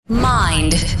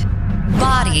mind,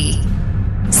 body,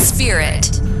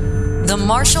 spirit. The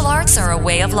martial arts are a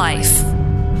way of life.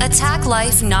 Attack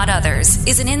Life, Not Others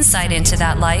is an insight into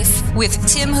that life with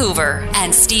Tim Hoover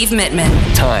and Steve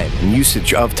Mittman. Time and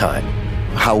usage of time.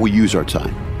 How we use our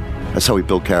time. That's how we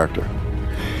build character.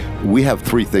 We have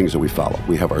three things that we follow.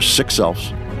 We have our 6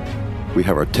 selves, we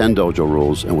have our 10 dojo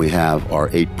rules, and we have our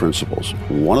 8 principles.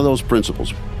 One of those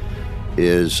principles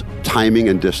is timing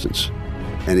and distance.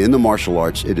 And in the martial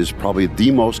arts, it is probably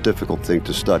the most difficult thing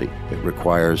to study. It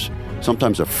requires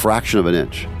sometimes a fraction of an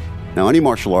inch. Now, any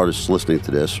martial artist listening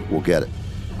to this will get it.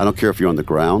 I don't care if you're on the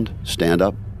ground,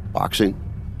 stand-up, boxing,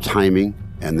 timing,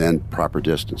 and then proper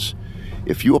distance.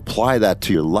 If you apply that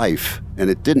to your life, and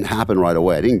it didn't happen right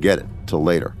away, I didn't get it till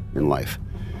later in life.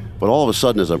 But all of a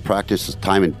sudden, as I practiced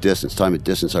time and distance,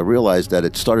 I realized that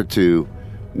it started to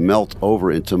melt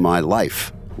over into my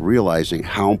life, realizing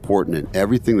how important in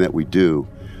everything that we do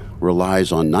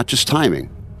relies on not just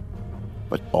timing,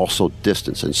 but also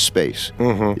distance and space.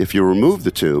 Mm-hmm. If you remove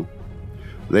the two,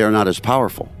 they are not as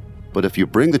powerful. But if you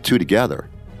bring the two together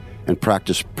and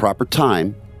practice proper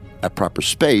time at proper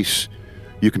space,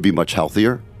 you can be much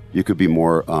healthier. You could be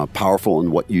more powerful in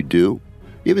what you do.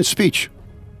 Even speech,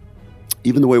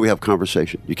 even the way we have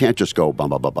conversation. You can't just go blah,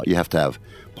 blah, blah, blah. You have to have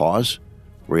pause,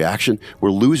 reaction.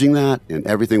 We're losing that in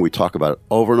everything we talk about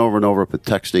over and over and over. With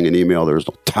texting and email, there is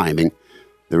no timing.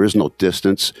 There is no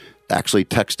distance. Actually,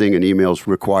 texting and emails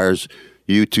requires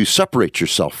you to separate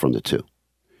yourself from the two.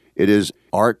 It is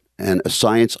art and a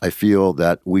science I feel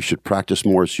that we should practice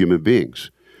more as human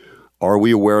beings. Are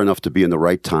we aware enough to be in the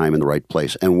right time in the right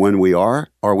place? And when we are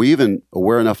we even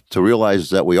aware enough to realize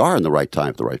that we are in the right time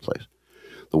at the right place?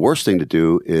 The worst thing to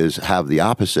do is have the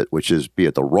opposite, which is be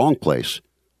at the wrong place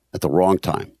at the wrong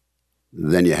time.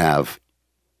 Then you have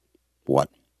what?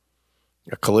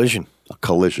 A collision. A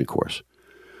collision course.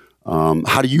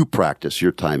 How do you practice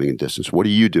your timing and distance? What do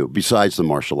you do besides the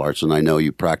martial arts? And I know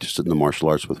you practiced it in the martial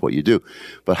arts with what you do.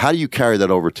 But how do you carry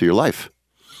that over to your life?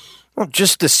 Well,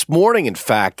 just this morning, in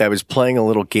fact, I was playing a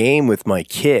little game with my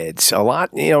kids. A lot,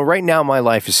 right now my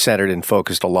life is centered and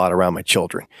focused a lot around my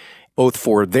children, both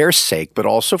for their sake, but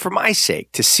also for my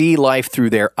sake, to see life through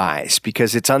their eyes,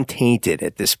 because it's untainted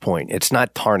at this point. It's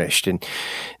not tarnished. And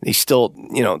they still,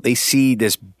 they see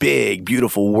this big,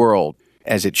 beautiful world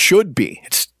as it should be.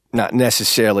 It's not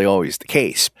necessarily always the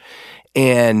case.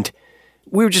 And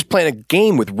we were just playing a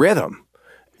game with rhythm,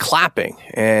 clapping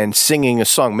and singing a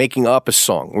song, making up a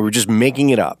song. We were just making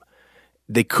it up.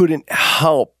 They couldn't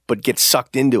help but get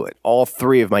sucked into it. All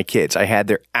 3 of my kids. I had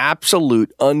their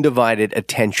absolute undivided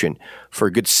attention for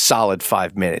a good solid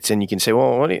 5 minutes. And you can say,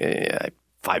 well,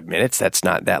 5 minutes? That's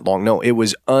not that long. No, it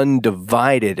was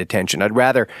undivided attention. I'd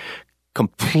rather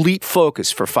complete focus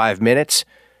for 5 minutes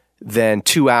than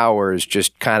 2 hours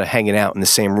just kind of hanging out in the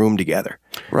same room together.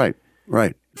 Right.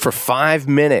 For 5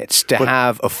 minutes to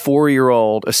have a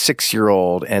 4-year-old, a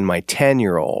 6-year-old, and my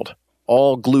 10-year-old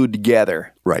all glued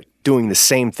together. Right. Doing the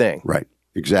same thing. Right.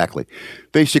 Exactly.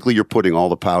 Basically, you're putting all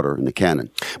the powder in the cannon.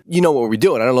 You know what we're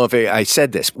doing. I don't know if I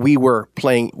said this. We were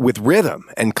playing with rhythm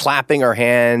and clapping our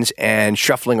hands and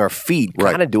shuffling our feet,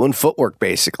 kind of doing footwork,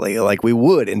 basically, like we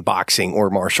would in boxing or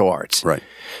martial arts. Right.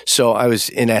 So I was,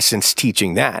 in essence,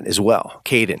 teaching that as well.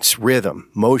 Cadence,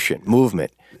 rhythm, motion,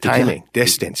 movement, timing,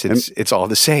 distance. It's all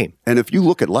the same. And if you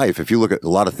look at life, if you look at a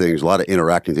lot of things, a lot of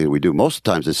interacting things we do, most of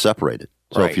the times it's separated.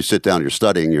 So if you sit down, you're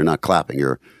studying, you're not clapping,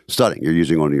 you're studying, you're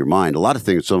using only your mind. A lot of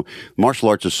things. So martial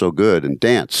arts is so good, and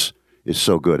dance is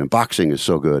so good, and boxing is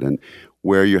so good, and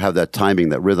where you have that timing,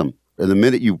 that rhythm. And the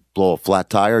minute you blow a flat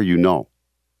tire, you know.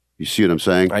 You see what I'm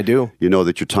saying? I do. You know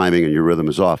that your timing and your rhythm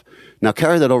is off. Now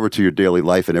carry that over to your daily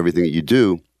life and everything that you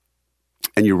do,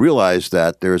 and you realize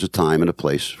that there is a time and a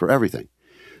place for everything.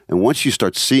 And once you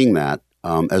start seeing that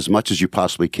as much as you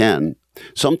possibly can,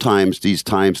 sometimes these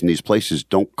times and these places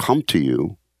don't come to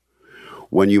you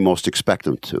when you most expect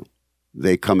them to.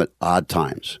 They come at odd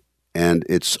times. And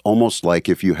it's almost like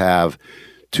if you have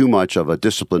too much of a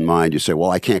disciplined mind, you say, well,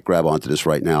 I can't grab onto this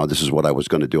right now. This is what I was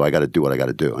going to do. I got to do what I got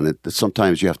to do. And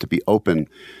sometimes you have to be open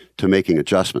to making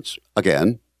adjustments.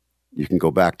 Again, you can go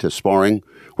back to sparring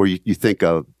where you think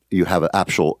of, you have an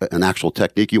actual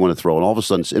technique you want to throw, and all of a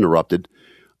sudden it's interrupted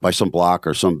by some block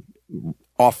or some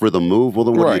off-rhythm move. Well,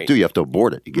 then what do? You have to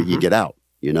abort it. You get out,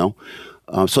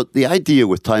 So the idea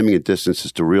with timing and distance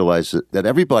is to realize that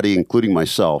everybody, including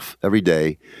myself, every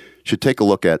day should take a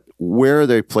look at where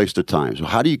they place their time. So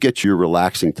how do you get your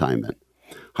relaxing time in?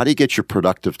 How do you get your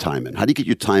productive time in? How do you get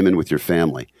your time in with your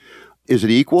family? Is it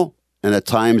equal? And at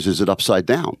times, is it upside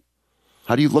down?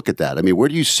 How do you look at that? I mean, where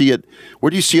do you see it? Where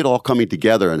do you see it all coming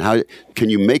together? And how can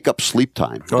you make up sleep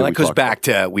time? Well, that goes back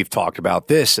to, we've talked about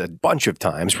this a bunch of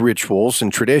times, rituals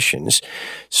and traditions.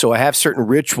 So I have certain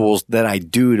rituals that I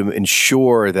do to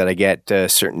ensure that I get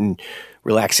certain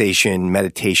relaxation,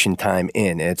 meditation time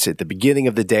in. It's at the beginning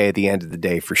of the day, at the end of the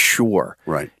day, for sure.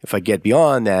 Right. If I get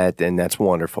beyond that, then that's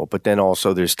wonderful. But then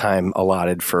also there's time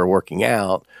allotted for working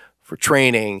out, for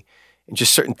training, and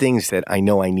just certain things that I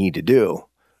know I need to do.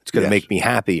 It's going to make me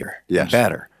happier and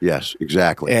better. Yes,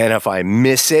 exactly. And if I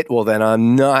miss it, well, then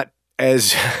I'm not,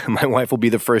 as my wife will be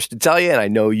the first to tell you, and I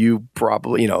know you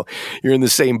probably, you're in the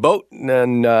same boat,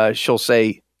 and she'll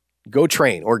say, go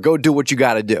train or go do what you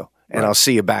got to do. And I'll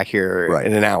see you back here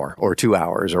in an hour or 2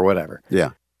 hours or whatever.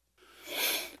 Yeah.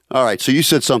 All right. So you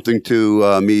said something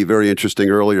to me very interesting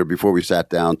earlier before we sat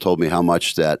down, told me how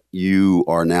much that you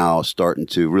are now starting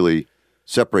to really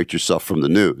separate yourself from the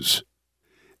news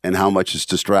and how much it's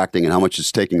distracting and how much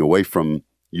it's taking away from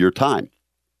your time.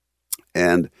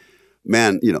 And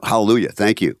man, hallelujah.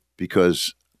 Thank you.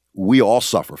 Because we all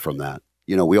suffer from that.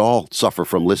 We all suffer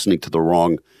from listening to the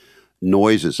wrong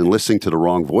noises and listening to the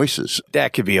wrong voices.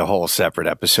 That could be a whole separate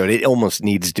episode. It almost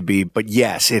needs to be. But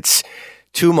yes, it's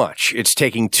too much. It's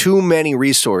taking too many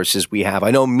resources we have. I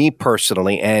know me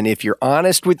personally, and if you're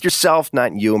honest with yourself,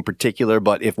 not you in particular,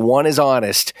 but if one is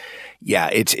honest, yeah,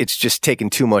 it's just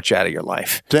taking too much out of your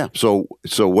life. Yeah. So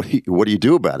what do you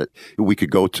do about it? We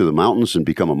could go to the mountains and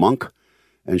become a monk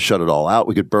and shut it all out.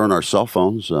 We could burn our cell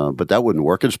phones, but that wouldn't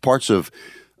work. There's parts of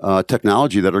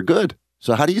technology that are good.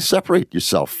 So how do you separate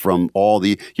yourself from all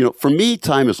the, for me,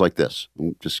 time is like this.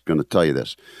 I'm just going to tell you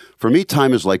this. For me,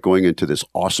 time is like going into this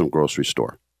awesome grocery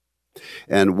store.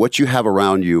 And what you have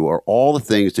around you are all the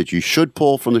things that you should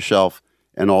pull from the shelf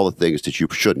and all the things that you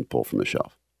shouldn't pull from the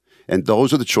shelf. And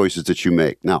those are the choices that you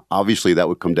make. Now, obviously, that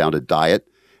would come down to diet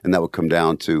and that would come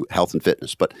down to health and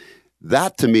fitness. But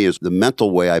that, to me, is the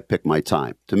mental way I pick my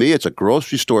time. To me, it's a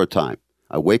grocery store time.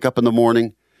 I wake up in the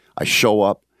morning, I show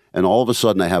up, and all of a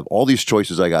sudden I have all these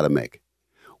choices I got to make.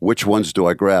 Which ones do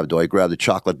I grab? Do I grab the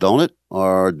chocolate donut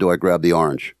or do I grab the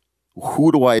orange?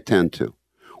 Who do I attend to?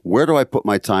 Where do I put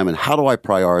my time and how do I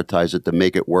prioritize it to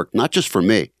make it work? Not just for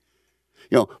me.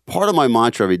 Part of my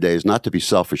mantra every day is not to be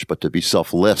selfish, but to be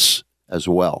selfless as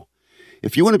well.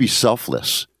 If you want to be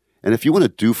selfless and if you want to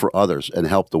do for others and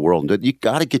help the world, you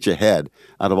got to get your head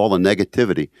out of all the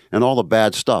negativity and all the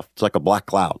bad stuff. It's like a black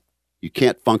cloud. You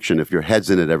can't function if your head's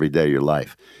in it every day of your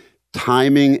life.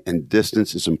 Timing and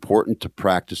distance is important to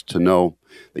practice, to know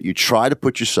that you try to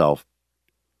put yourself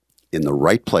in the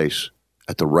right place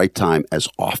at the right time as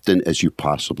often as you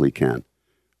possibly can.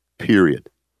 Period.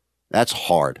 That's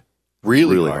hard.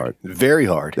 Really hard. Very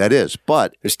hard. That is.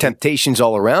 But there's temptations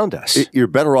all around us. You're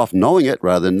better off knowing it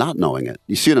rather than not knowing it.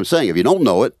 You see what I'm saying? If you don't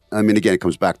know it, again, it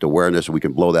comes back to awareness. We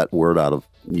can blow that word out of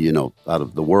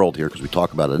the world here because we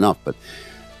talk about it enough. But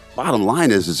bottom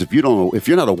line is if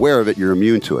you're not aware of it, you're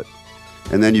immune to it.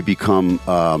 And then you become,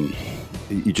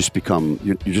 you're just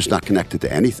not connected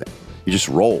to anything. You just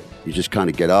roll. You just kind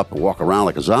of get up and walk around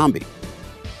like a zombie.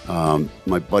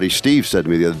 My buddy Steve said to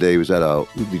me the other day, he was at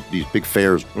these big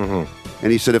fairs, and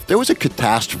he said, if there was a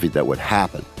catastrophe that would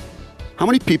happen, how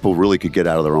many people really could get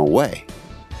out of their own way?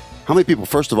 How many people,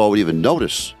 first of all, would even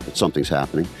notice that something's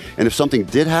happening? And if something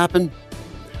did happen,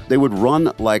 they would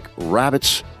run like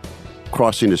rabbits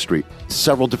crossing the street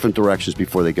several different directions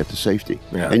before they get to safety.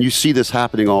 Yeah. And you see this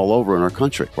happening all over in our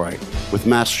country. Right. With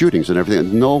mass shootings and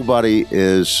everything. Nobody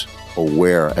is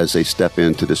aware as they step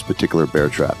into this particular bear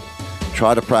trap.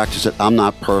 Try to practice it. I'm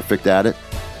not perfect at it,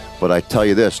 but I tell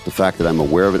you this, the fact that I'm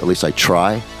aware of it, at least I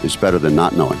try, is better than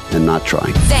not knowing and not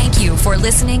trying. Thank you for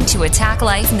listening to Attack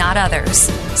Life, Not Others.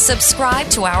 Subscribe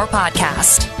to our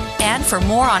podcast. And for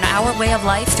more on our way of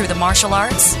life through the martial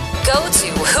arts, go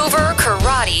to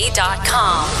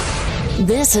hooverkarate.com.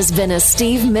 This has been a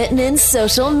Steve Mittman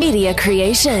social media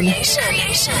creation.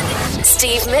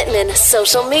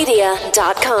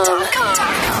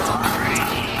 SteveMittmanSocialMedia.com.